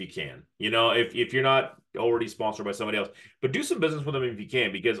with them if you can. If you're not already sponsored by somebody else, but do some business with them if you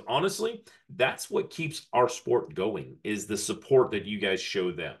can, because honestly, that's what keeps our sport going, is the support that you guys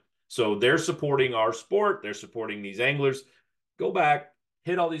show them. So they're supporting our sport, they're supporting these anglers. Go back,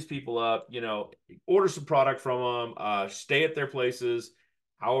 hit all these people up, order some product from them, stay at their places,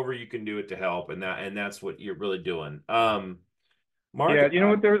 however you can do it to help, and that's what you're really doing. Mark,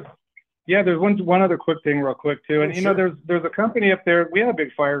 there's one other quick thing real quick too. And sure. There's a company up there. We had a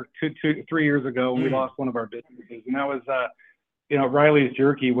big fire 3 years ago and we lost one of our businesses, and that was Riley's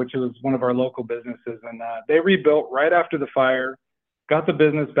Jerky, which was one of our local businesses, and they rebuilt right after the fire, got the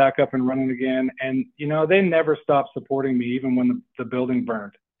business back up and running again, and they never stopped supporting me even when the building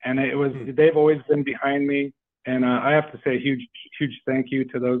burned. and they've always been behind me. And I have to say a huge thank you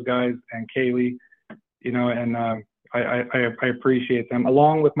to those guys and Kaylee, and I appreciate them,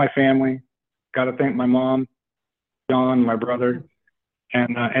 along with my family. Got to thank my mom, John, my brother,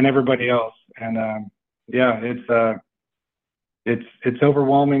 and everybody else. And it's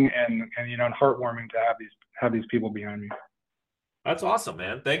overwhelming and heartwarming to have these people behind me. That's awesome,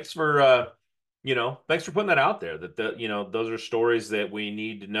 man. Thanks for thanks for putting that out there. That those are stories that we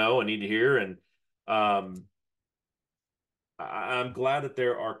need to know and need to hear. And I'm glad that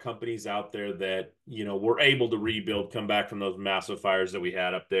there are companies out there that were able to rebuild, come back from those massive fires that we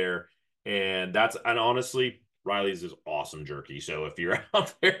had up there. And honestly, Riley's is awesome jerky. So if you're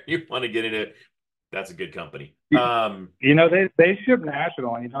out there, you want to get into it, that's a good company. They ship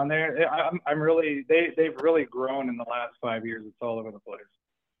national, and they've really grown in the last 5 years. It's all over the place.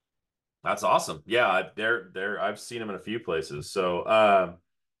 That's awesome. Yeah, I've seen them in a few places. So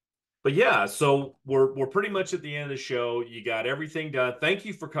but yeah, so we're pretty much at the end of the show. You got everything done. Thank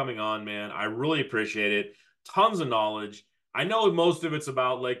you for coming on, man. I really appreciate it. Tons of knowledge. I know most of it's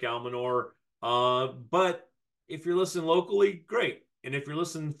about Lake Almanor, but if you're listening locally, great. And if you're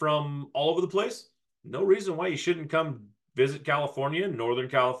listening from all over the place, no reason why you shouldn't come visit California, Northern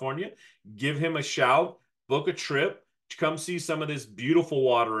California. Give him a shout, book a trip, come see some of this beautiful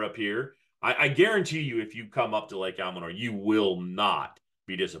water up here. I guarantee you, if you come up to Lake Almanor, you will not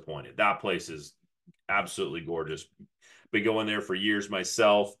be disappointed. That place is absolutely gorgeous. Been going there for years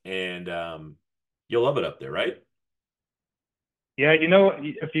myself, and you'll love it up there, right? Yeah,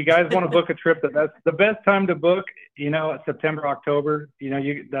 if you guys want to book a trip, that's the best time to book. September, October.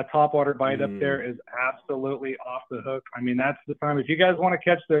 That topwater bite up there is absolutely off the hook. I mean, that's the time. If you guys want to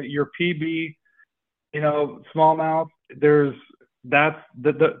catch your PB, smallmouth, those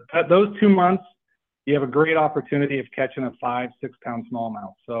 2 months. You have a great opportunity of catching a 5-6 pound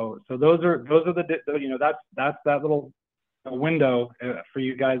smallmouth. So those are that's that little window for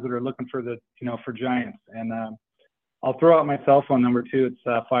you guys that are looking for for giants. And I'll throw out my cell phone number too. It's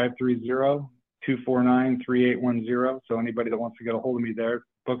 530-249-3810. So anybody that wants to get a hold of me there,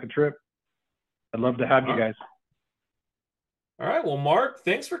 book a trip. I'd love to have you guys. All right. Well, Mark,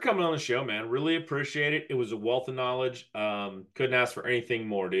 thanks for coming on the show, man. Really appreciate it. It was a wealth of knowledge. Couldn't ask for anything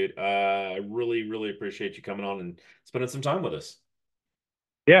more, dude. I really, really appreciate you coming on and spending some time with us.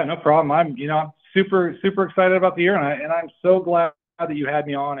 Yeah, no problem. I'm super, super excited about the year, and I'm so glad that you had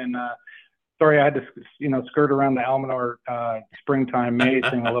me on. And sorry I had to, skirt around the Almanor springtime May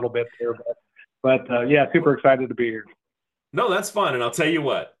thing a little bit there, but yeah, super excited to be here. No, that's fine. And I'll tell you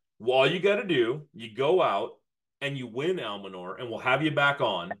what, all you got to do, you go out and you win Almanor, and we'll have you back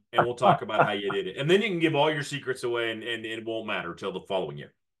on, and we'll talk about how you did it. And then you can give all your secrets away, and it won't matter till the following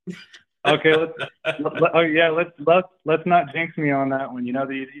year. Okay, let's not jinx me on that one.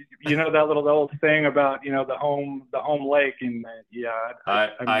 That little old saying about the home lake, and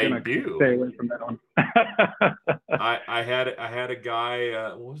I'm gonna stay away from that one. I had a guy.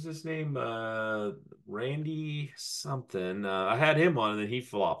 What was his name? Randy something. I had him on, and then he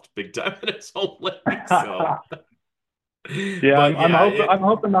flopped big time in his home lake. So yeah, I'm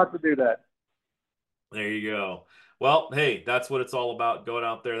hoping not to do that. There you go. Well, hey, that's what it's all about, going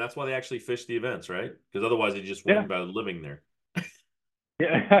out there. That's why they actually fish the events, right? Because otherwise they just wouldn't be living there.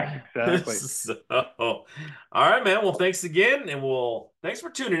 Yeah, exactly. So, all right, man. Well, thanks again. And thanks for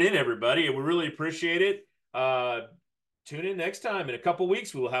tuning in, everybody. We really appreciate it. Tune in next time. In a couple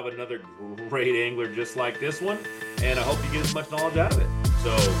weeks, we will have another great angler just like this one. And I hope you get as much knowledge out of it.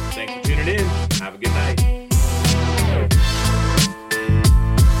 So thanks for tuning in. Have a good night.